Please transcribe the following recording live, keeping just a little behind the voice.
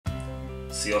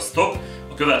Sziasztok!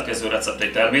 A következő recept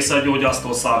egy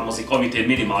természetgyógyásztól származik, amit én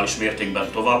minimális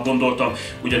mértékben tovább gondoltam,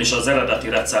 ugyanis az eredeti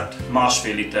recept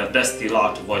 1,5 liter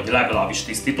desztillált vagy legalábbis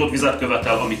tisztított vizet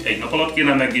követel, amit egy nap alatt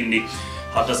kéne meginni.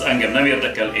 Hát ez engem nem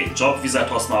érdekel, én csak vizet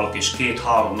használok és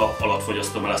 2-3 nap alatt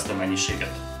fogyasztom el ezt a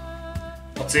mennyiséget.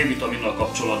 A C-vitaminnal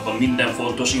kapcsolatban minden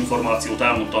fontos információt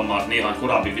elmondtam már néhány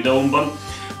korábbi videómban,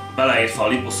 beleértve a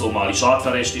liposzomális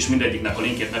átverést is, mindegyiknek a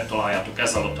linkjét megtaláljátok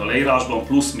ez alatt a leírásban,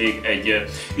 plusz még egy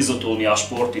izotóniás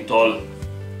sportital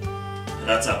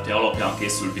receptje alapján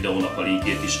készült videónak a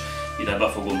linkjét is ide be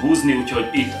fogom húzni, úgyhogy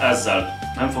itt ezzel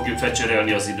nem fogjuk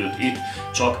fecserélni az időt, itt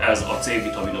csak ez a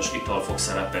C-vitaminos ital fog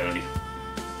szerepelni.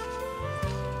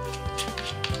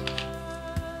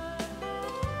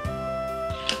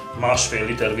 Másfél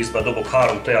liter vízbe dobok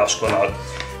 3 teáskanál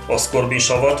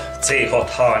aszkorbinsavat,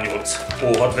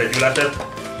 C6H8O6 vegyületet,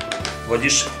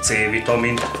 vagyis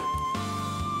C-vitamint.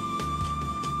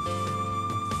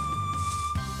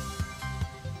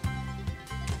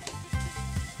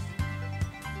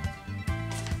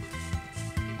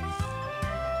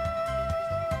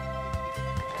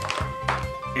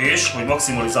 És, hogy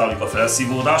maximalizáljuk a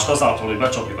felszívódást, azáltal, hogy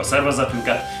becsapjuk a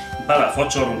szervezetünket,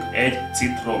 belefacsarunk egy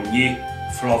citromnyi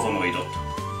flavonoidot.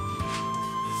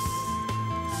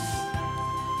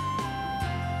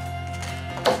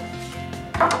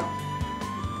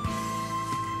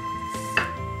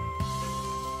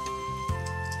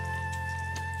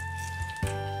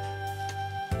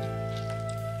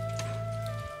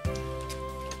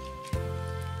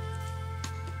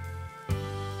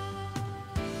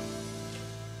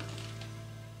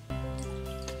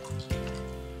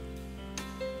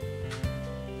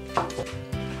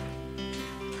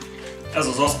 Ez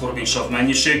az aszkorbinsav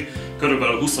mennyiség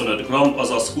körülbelül 25 g,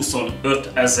 azaz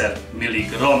 25 000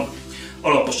 mg.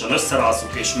 Alaposan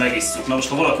összerázzuk és megisszuk. Na most,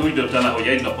 ha valaki úgy döntene, hogy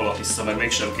egy nap alatt issza meg,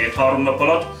 mégsem 2-3 nap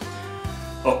alatt,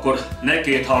 akkor ne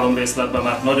 2-3 részletben,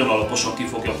 mert nagyon alaposan ki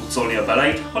fogja pucolni a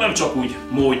beleit, hanem csak úgy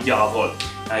módjával,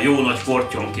 jó nagy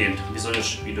kortyonként,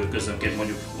 bizonyos időközönként,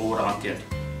 mondjuk óránként.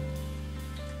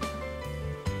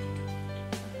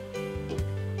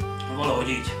 Valahogy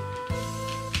így.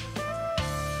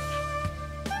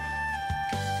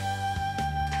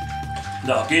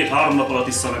 De ha 2-3 nap alatt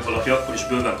issza meg valaki, akkor is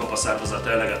bőven kap a szervezet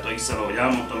eleget, hiszen ahogy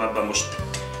elmondtam, ebben most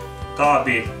kb.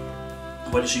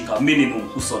 Vagyis inkább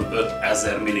minimum 25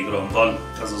 000 mg van.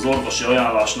 Ez az orvosi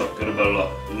ajánlásnak körülbelül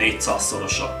a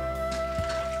 400-szorosa.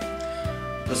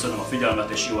 Köszönöm a figyelmet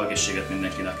és jó egészséget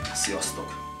mindenkinek.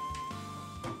 Sziasztok!